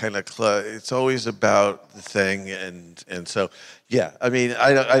take that kind of it's always about the thing, and so yeah. I mean,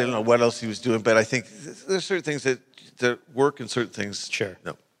 I don't know what else he was doing, but I think there's certain things that work and certain things. Sure.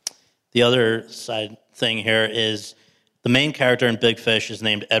 No. The other side thing here is the main character in Big Fish is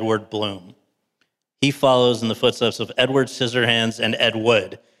named Edward Bloom. He follows in the footsteps of Edward Scissorhands and Ed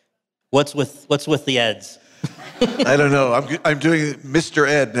Wood. What's with the Eds? I don't know. I'm doing Mr.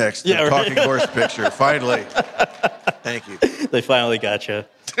 Ed next. The talking horse picture. Finally. Thank you. They finally got you.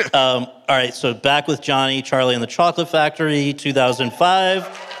 All right, so back with Johnny, Charlie and the Chocolate Factory,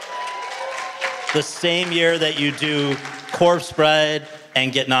 2005. The same year that you do Corpse Bride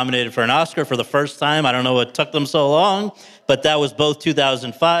and get nominated for an Oscar for the first time. I don't know what took them so long, but that was both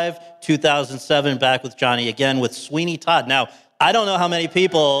 2005, 2007, back with Johnny again with Sweeney Todd. Now, I don't know how many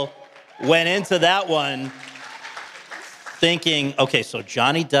people went into that one thinking, okay, so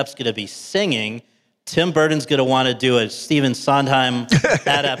Johnny Depp's going to be singing, Tim Burton's going to want to do a Stephen Sondheim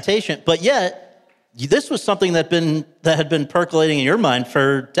adaptation, but yet this was something that had been percolating in your mind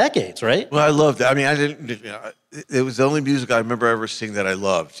for decades, right? Well, I loved it. I mean, I didn't. You know, it was the only music I remember ever seeing that I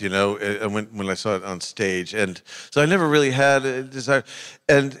loved. You know, and when I saw it on stage, and so I never really had a desire.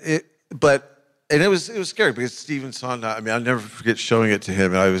 And it was scary because Stephen Sondheim. I mean, I'll never forget showing it to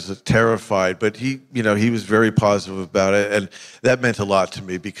him, and I was terrified. But he was very positive about it, and that meant a lot to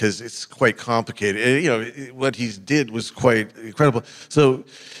me because it's quite complicated. And, what he did was quite incredible. So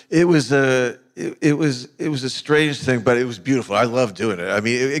it was a strange thing, but it was beautiful. I loved doing it. I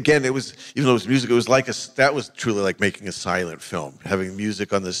mean, again, it was, even though it was music, it was that was truly like making a silent film, having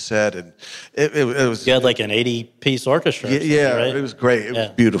music on the set, and it was. You had like an 80-piece orchestra. Yeah, right? It was great. It was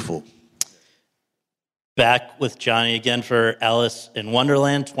beautiful. Back with Johnny again for Alice in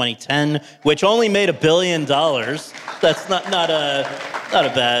Wonderland 2010, which only made $1 billion. That's not a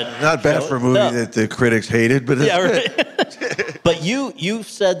bad. Not bad for a movie that the critics hated, but yeah, right. But you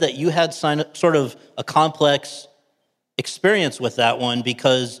said that you had sort of a complex experience with that one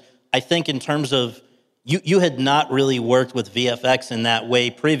because I think in terms of you had not really worked with VFX in that way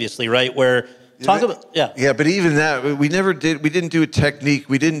previously, right? Where Yeah, but even that, we didn't do a technique.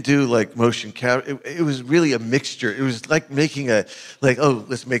 We didn't do like motion capture. It was really a mixture. It was like making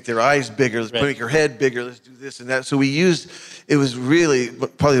let's make their eyes bigger. Let's make her head bigger. Let's do this and that. So it was really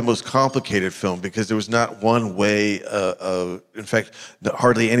probably the most complicated film because there was not one way in fact,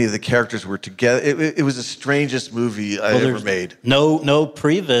 hardly any of the characters were together. It was the strangest movie I ever made. No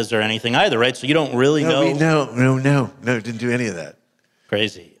previs or anything either, right? So you don't really know. No, didn't do any of that.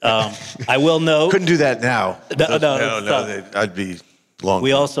 Crazy. I will note. Couldn't do that now. No, I'd be long.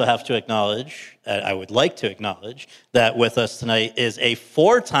 We also have to acknowledge, I would like to acknowledge, that with us tonight is a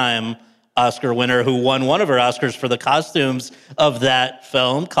 4-time Oscar winner who won one of her Oscars for the costumes of that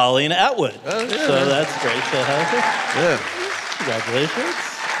film, Colleen Atwood. Oh, yeah. So that's great to have her. Yeah. Congratulations.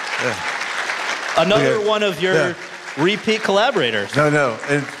 Yeah. Another one of your repeat collaborators. No.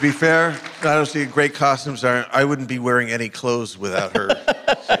 And to be fair, I don't see great costumes. I wouldn't be wearing any clothes without her.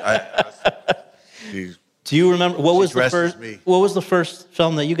 Do you remember what was the first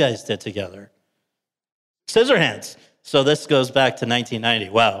film that you guys did together? Scissorhands. So this goes back to 1990.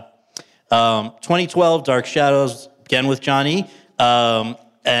 Wow. 2012, Dark Shadows, again with Johnny.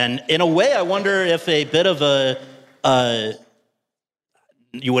 And in a way, I wonder if a bit of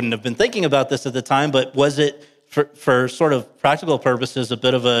you wouldn't have been thinking about this at the time, but was it for sort of practical purposes, a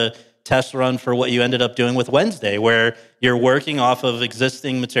bit of a test run for what you ended up doing with Wednesday, where you're working off of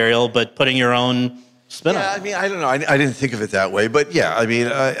existing material, but putting your own spin on it? I mean, I don't know. I didn't think of it that way, but yeah, I mean,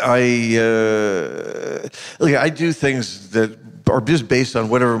 I do things that are just based on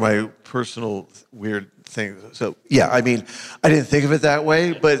whatever my personal weird things. So yeah, I mean, I didn't think of it that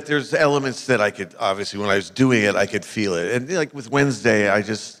way, but there's elements that I could, obviously, when I was doing it, I could feel it. And like with Wednesday, I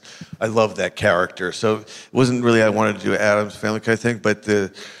love that character. So it wasn't really I wanted to do Addams Family kind of thing, but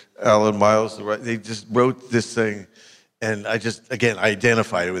Alan Miles, they just wrote this thing, and I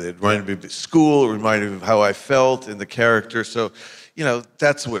identified it with it. It reminded me of school, it reminded me of how I felt and the character. So,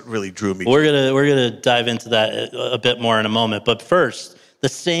 that's what really drew me. We're gonna dive into that a bit more in a moment. But first, the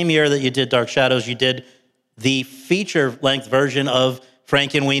same year that you did Dark Shadows, you did the feature-length version of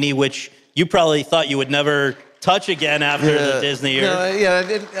Frankenweenie, which you probably thought you would never touch again after the Disney years.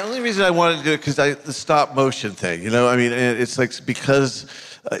 The only reason I wanted to do it because the stop motion thing. I mean, it's like because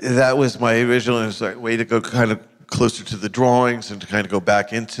that was my original. It was like a way to go kind of closer to the drawings and to kind of go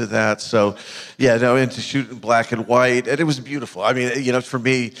back into that. So, into shooting black and white, and it was beautiful. I mean, for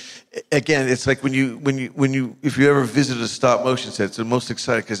me, again, it's like when you if you ever visited a stop motion set, it's the most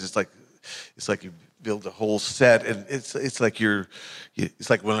exciting because it's like you build a whole set, and it's like it's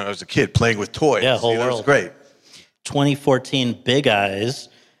like when I was a kid playing with toys. Yeah, whole world. It's great. 2014, Big Eyes,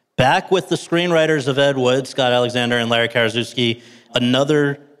 back with the screenwriters of Ed Wood, Scott Alexander and Larry Karaszewski.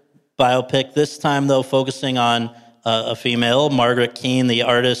 Another biopic, this time, though, focusing on a female, Margaret Keane, the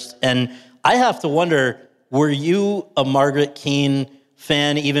artist. And I have to wonder, were you a Margaret Keane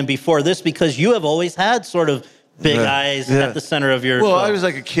fan even before this? Because you have always had sort of big eyes at the center of your... Well, film. I was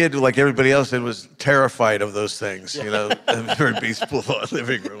like a kid, like everybody else, and was terrified of those things, very peaceful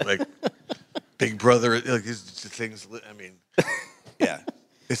living room, like Big Brother, like these things, I mean, yeah.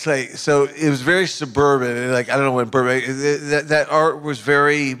 It's like, so it was very suburban, and like, I don't know when Burbank, that art was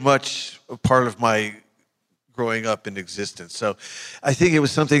very much a part of my growing up in existence. So I think it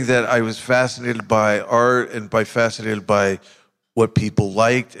was something that I was fascinated by art and fascinated by what people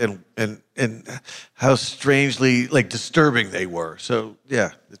liked and how strangely, like, disturbing they were. So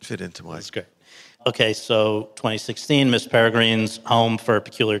yeah, it fit into my... That's great. Okay, so 2016, Miss Peregrine's Home for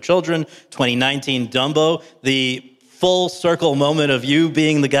Peculiar Children. 2019, Dumbo. The full circle moment of you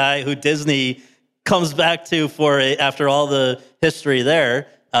being the guy who Disney comes back to after all the history there,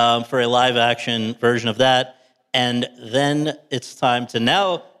 for a live action version of that. And then it's time to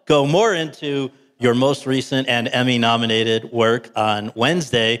now go more into your most recent and Emmy-nominated work on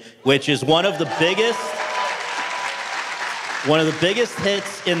Wednesday, which is one of the biggest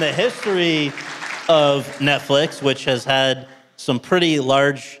hits in the history of Netflix, which has had some pretty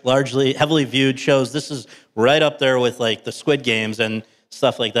largely heavily viewed shows. This is right up there with like the Squid Games and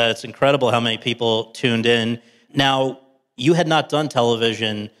stuff like that. It's incredible how many people tuned in. Now, you had not done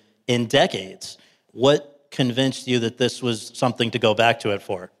television in decades. What convinced you that this was something to go back to it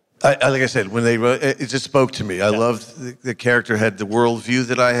for? Like I said, when they wrote it, just spoke to me. I loved the character had the worldview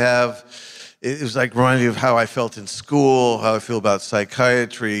that I have. It was like reminding me of how I felt in school, how I feel about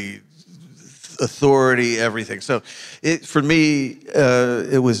psychiatry, authority, everything. So, for me,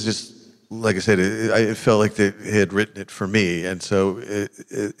 it was just like I said. It felt like they had written it for me, and so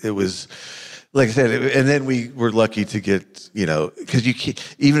it was. Like I said, and then we were lucky to get, because you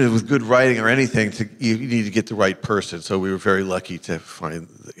can't, even with good writing or anything, you need to get the right person. So we were very lucky to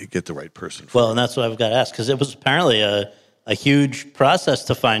get the right person. Well, and that's what I've got to ask, because it was apparently a huge process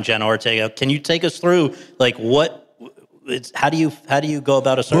to find Jenna Ortega. Can you take us through, like, how do you go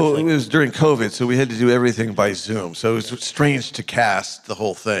about a search? Well, it was during COVID, so we had to do everything by Zoom. So it was strange to cast the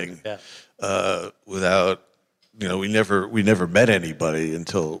whole thing without. We never met anybody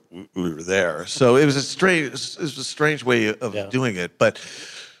until we were there. So it was a strange way of doing it. But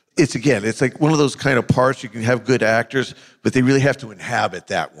it's like one of those kind of parts you can have good actors, but they really have to inhabit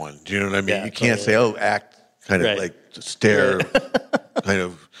that one. Do you know what I mean? Yeah, you can't say, act kind of like stare kind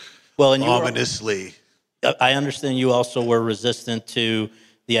of ominously. I understand you also were resistant to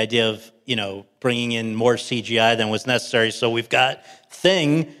the idea of, bringing in more CGI than was necessary. So we've got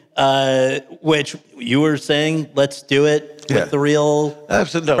Thing, which you were saying, let's do it with the real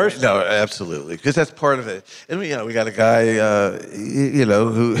person. No, absolutely, because that's part of it. And we got a guy,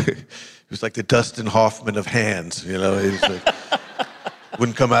 who's like the Dustin Hoffman of hands. He's like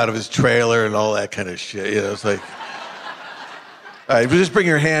wouldn't come out of his trailer and all that kind of shit. It's like, all right, just bring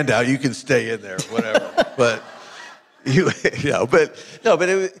your hand out. You can stay in there, whatever. But. But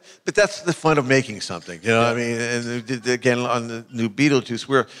that's the fun of making something, I mean, and again on the new Beetlejuice,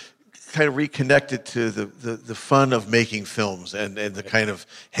 we're kind of reconnected to the fun of making films and the kind of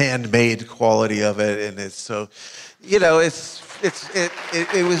handmade quality of it, and it's so, it's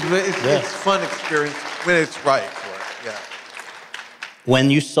fun experience when it's right for it. When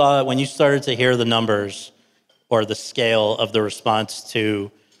you started to hear the numbers or the scale of the response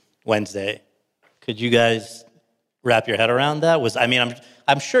to Wednesday, could you guys wrap your head around that?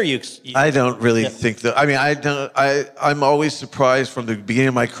 I'm sure you I don't really think that. I mean, I'm always surprised from the beginning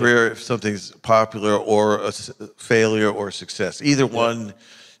of my career if something's popular or a failure or success. Either one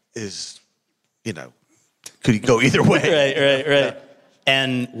is, could go either way. Right.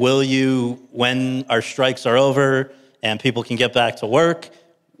 And will you, when our strikes are over and people can get back to work,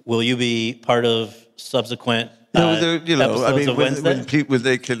 will you be part of subsequent episodes of Wednesday? When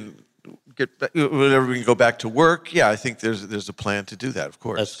they can. Whenever we can go back to work, I think there's a plan to do that, of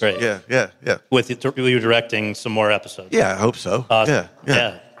course. That's great. Yeah. With you directing some more episodes. Yeah, I hope so. Awesome.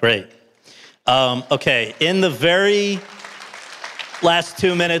 Yeah, great. Okay, in the very last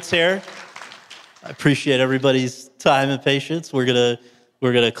 2 minutes here, I appreciate everybody's time and patience. We're gonna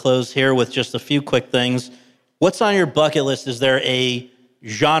close here with just a few quick things. What's on your bucket list? Is there a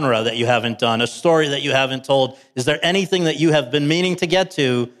genre that you haven't done, a story that you haven't told? Is there anything that you have been meaning to get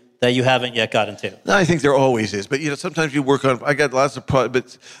to that you haven't yet gotten to? No, I think there always is. But, sometimes you work on, I got lots of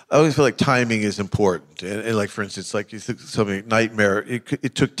but I always feel like timing is important. And like, for instance, like you think something, Nightmare,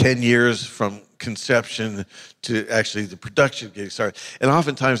 it took 10 years from conception to actually the production getting started. And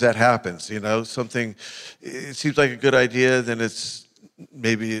oftentimes that happens, something, it seems like a good idea, then it's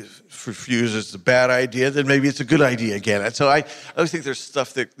maybe for few it's a bad idea, then maybe it's a good idea again. And so I always think there's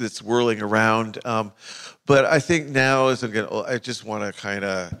stuff that's whirling around. But I think now, I just want to kind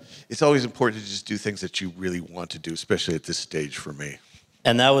of, it's always important to just do things that you really want to do, especially at this stage for me.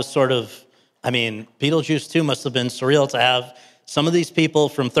 And that was sort of, Beetlejuice 2 must have been surreal to have some of these people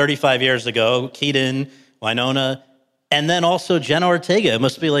from 35 years ago, Keaton, Winona, and then also Jenna Ortega. It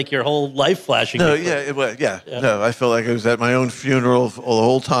must be like your whole life flashing. No, No, I felt like I was at my own funeral the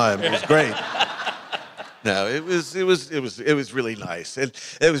whole time. It was great. No, it was really nice, and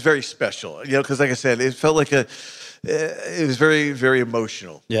it was very special. Because like I said, it felt like it was very, very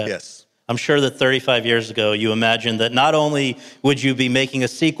emotional. Yeah. Yes. I'm sure that 35 years ago, you imagined that not only would you be making a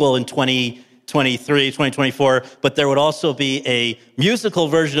sequel in 2020 2024, but there would also be a musical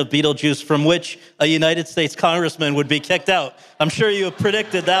version of Beetlejuice from which a United States congressman would be kicked out. I'm sure you have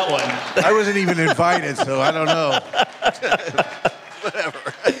predicted that one. I wasn't even invited, so I don't know.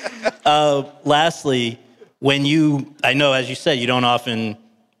 Whatever. Lastly, I know, as you said, you don't often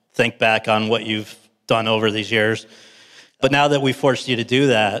think back on what you've done over these years, but now that we forced you to do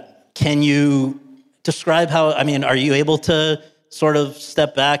that, can you describe are you able to sort of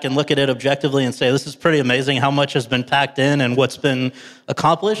step back and look at it objectively and say, this is pretty amazing how much has been packed in and what's been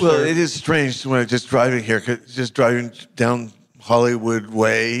accomplished? Well, it is strange when I'm just driving here, just driving down Hollywood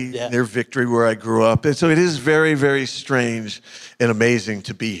Way near Victory where I grew up. And so it is very, very strange and amazing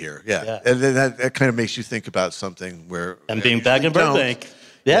to be here. Yeah. And then that kind of makes you think about something where... And being back in Burbank.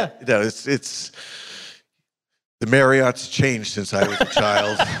 Yeah. No, it's... The Marriott's changed since I was a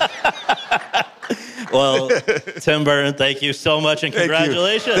child. Well, Tim Burton, thank you so much and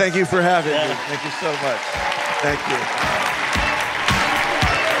congratulations. Thank you for having me. Thank you so much. Thank you.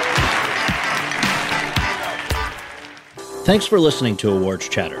 Thanks for listening to Awards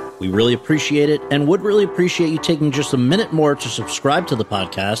Chatter. We really appreciate it and would really appreciate you taking just a minute more to subscribe to the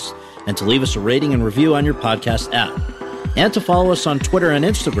podcast and to leave us a rating and review on your podcast app. And to follow us on Twitter and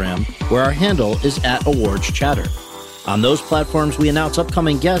Instagram, where our handle is @AwardsChatter. On those platforms, we announce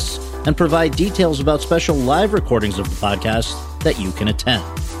upcoming guests and provide details about special live recordings of the podcast that you can attend.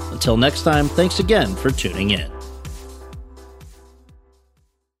 Until next time, thanks again for tuning in.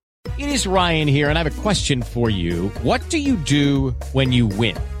 It is Ryan here, and I have a question for you. What do you do when you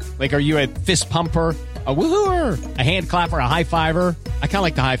win? Like, are you a fist pumper, a woohooer, a hand clapper, a high fiver? I kind of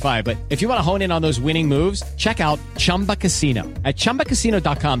like the high five, but if you want to hone in on those winning moves, check out Chumba Casino. At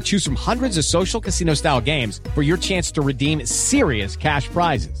ChumbaCasino.com, choose from hundreds of social casino-style games for your chance to redeem serious cash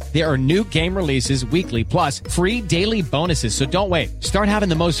prizes. There are new game releases weekly, plus free daily bonuses, so don't wait. Start having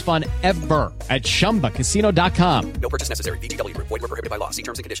the most fun ever at ChumbaCasino.com. No purchase necessary. VGW Group. Void where prohibited by law. See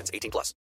terms and conditions. 18+.